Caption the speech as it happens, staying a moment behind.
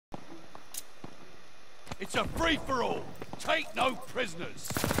It's a free-for-all. Take no prisoners.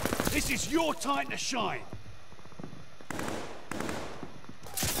 This is your time to shine.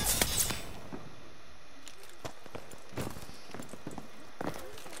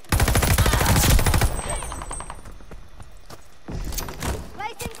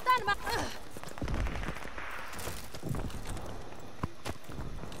 Placing stun.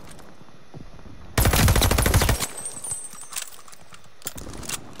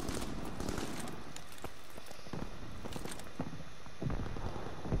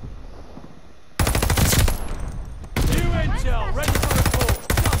 Ready for a call.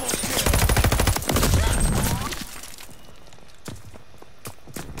 Double kill.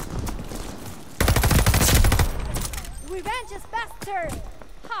 Revenge is bastard.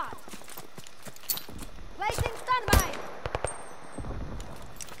 Hot. Placing stun mine.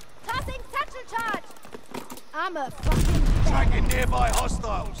 Tossing satchel charge. I'm a fucking Tracking nearby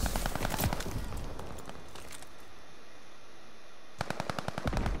hostiles.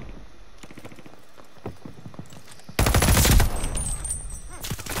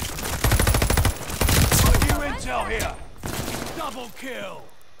 Intel here. Double kill.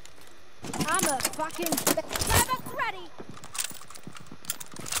 I'm a fucking Driver's ready.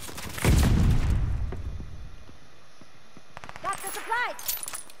 Got the supplies.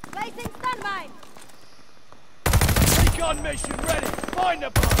 Placing stun mine. Recon mission ready. Find the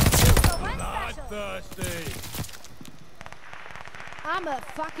bomb. Bloodthirsty. I'm a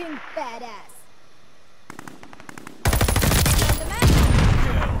fucking badass.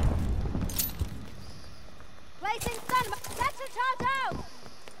 Placing stun. Satchel charge out.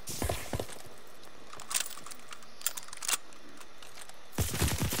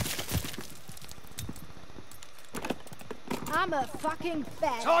 I'm a fucking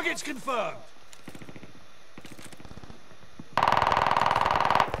badass. Targets confirmed.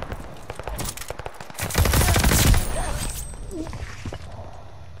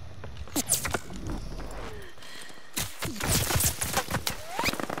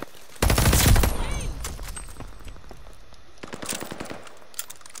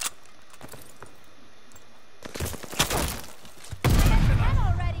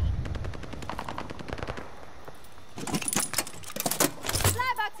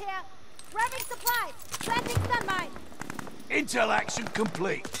 Grabbing supplies. Planting stun mine. Intel action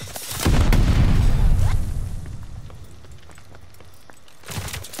complete.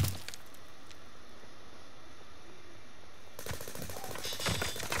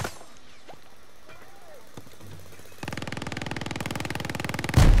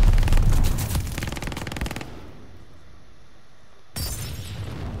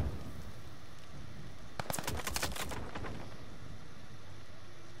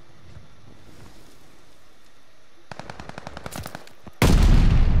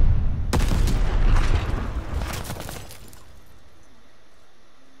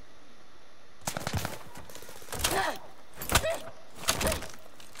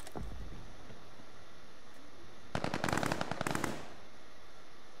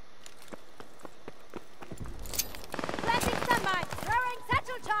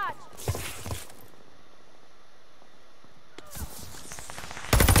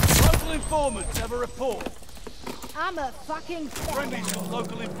 Informants have a report. I'm a fucking Friendly's got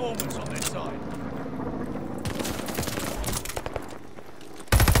local informants on their side.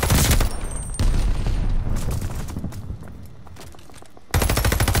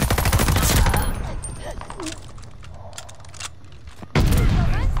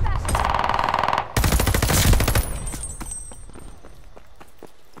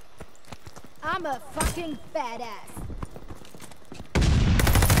 I'm a fucking badass.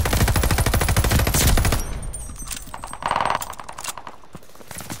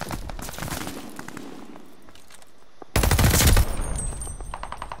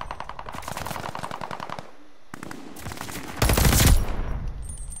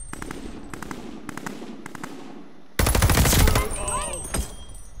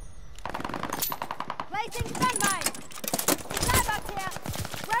 Placing stun mine. Supply box here.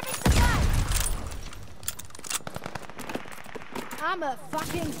 Grabbing supplies. I'm a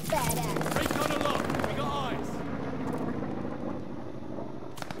fucking badass. Recon along. We got eyes.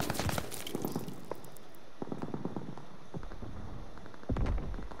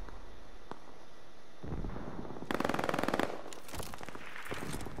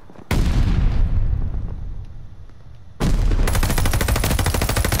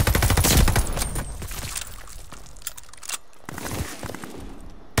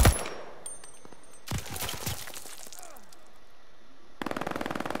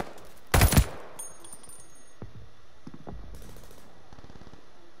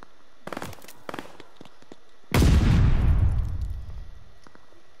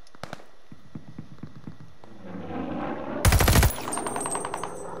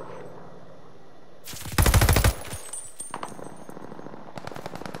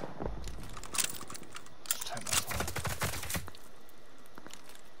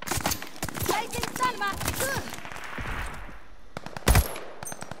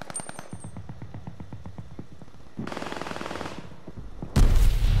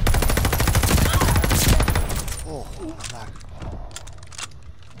 Lag.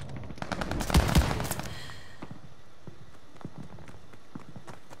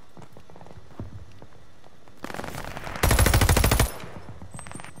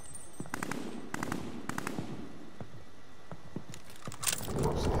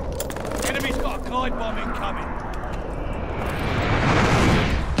 Enemy's got a glide bomb incoming.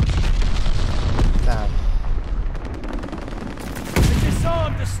 Damn. They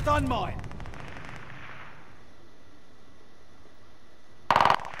disarmed the stun mine.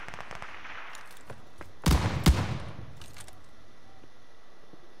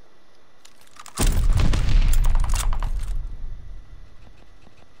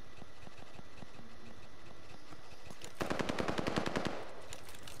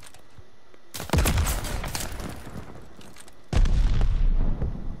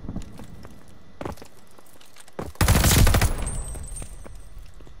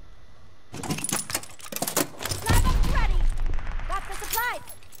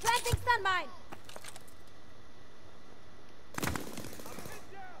 Planting stun mine!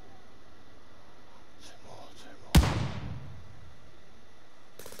 Two more.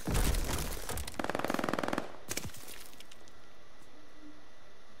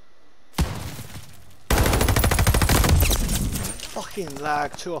 Fucking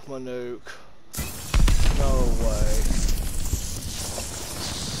lag, 2 off my nuke. No way.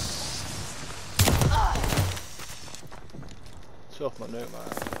 Two off my nuke, man.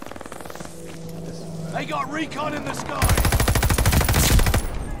 They got recon in the sky.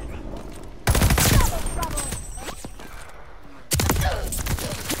 Double trouble!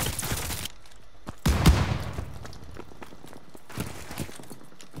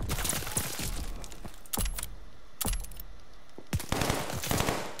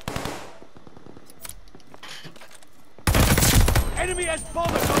 Enemy has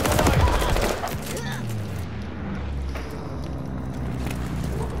bombers on the way.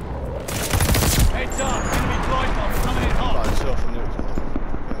 Heads up, enemy glide bombs coming in hot. Right, 2 off my nuke.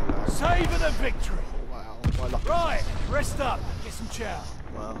 Savor the victory. Wow, my luck. Right, rest up, get some chow.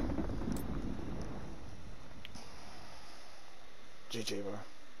 Wow. GG, bro.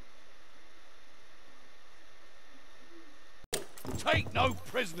 Take no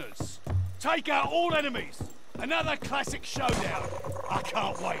prisoners. Take out all enemies. Another classic showdown. I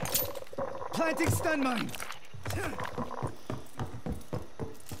can't wait. Planting stun mine.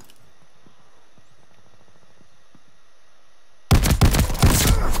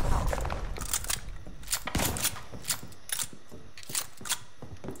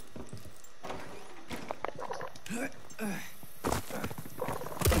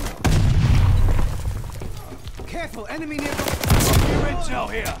 Careful, enemy nearby. Your intel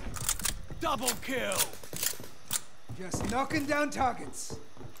here. Double kill. Just knocking down targets.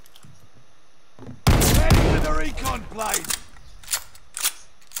 Ready with the recon plane.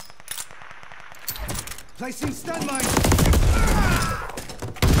 Placing stun mine.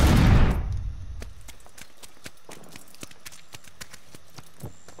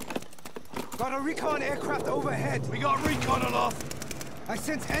 Got a recon aircraft overhead. We got recon aloft. I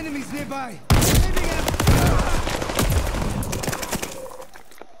sense enemies nearby. Aiming at them.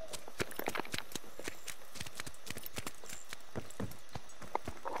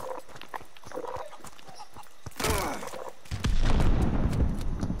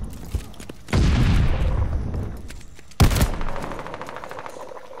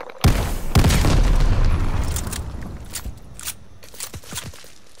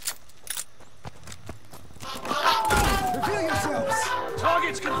 Reveal yourselves.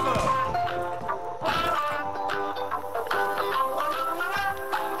 Targets confirmed.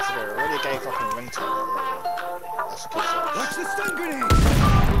 So they're already a gay fucking ringtone. That's good. Watch the stun grenade.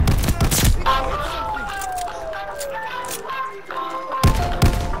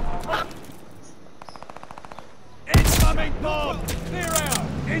 Incoming bomb. Clear out.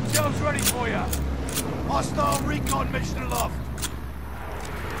 Intel's ready for you. Hostile recon mission aloft.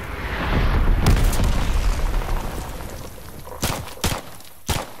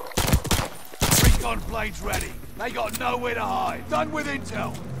 Recon planes ready. They got nowhere to hide. Done with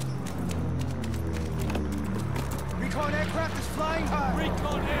intel. Recon aircraft is flying high.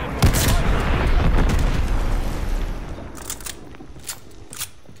 Recon air.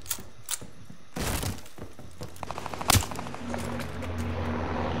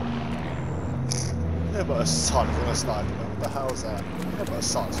 Yeah, but a son from a sniper. What the hell is that? Yeah, but a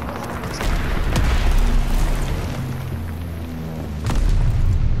son from a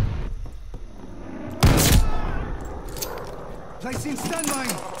Placing stun mine.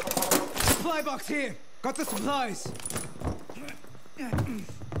 Supply box here. Got the supplies.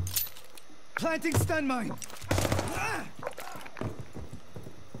 Planting stun mine.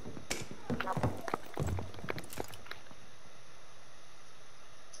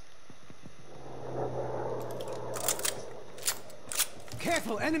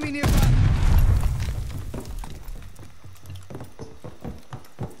 Careful, enemy nearby.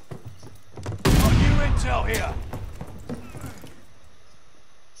 Got new intel here.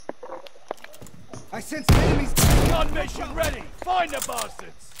 I sense enemies. Gun mission ready. Find the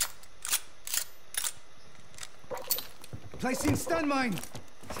bastards. Placing stun mine.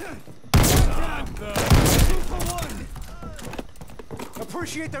 And, 2 for 1.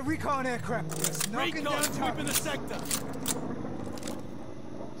 Appreciate the recon aircraft. Just knocking recon down sweeping the targets. sector.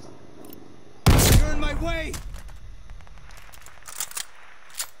 You're in my way.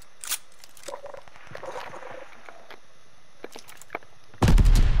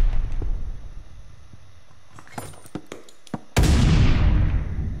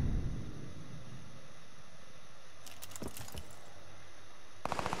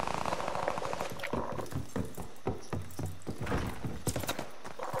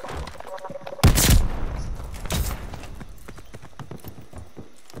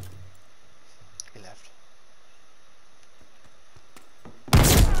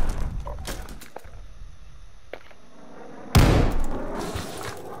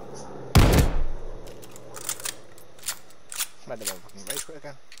 Made them fucking rage quit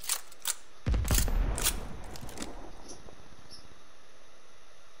again.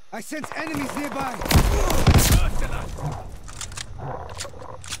 I sense enemies nearby.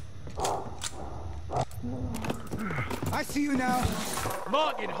 I see you now.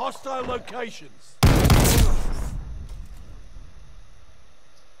 Marking hostile locations.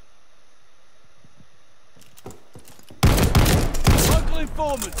 Local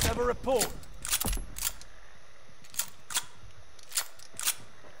informants have a report.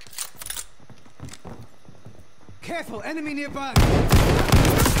 Careful, enemy nearby.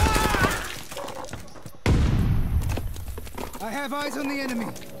 I have eyes on the enemy.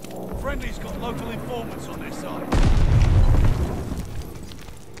 Friendly's got local informants on their side.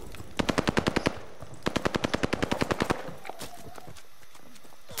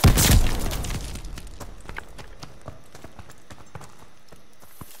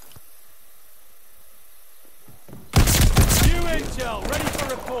 New intel, ready for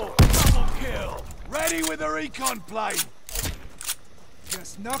report. Double kill. Ready with the recon plane.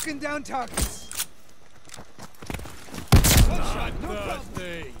 Just knocking down targets.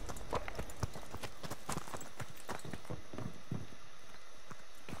 Bloodthirsty.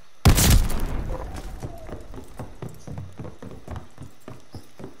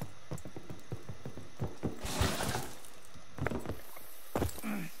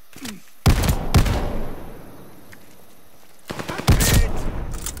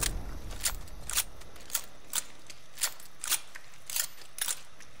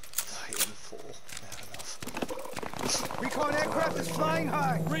 Recon aircraft is flying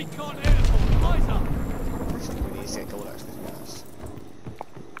high. Recon airport, eyes up. We need to get gold actually, to be honest.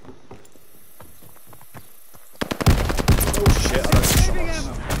 Oh shit, I don't Saving have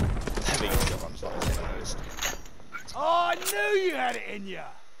ammo. shots. Heavy shotguns, like I noticed. Oh, I knew you had it in ya.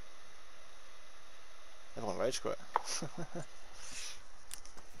 Everyone rage quit. I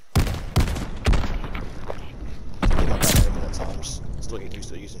got that over at times. Still getting used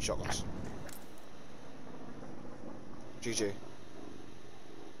to using shotguns. GG.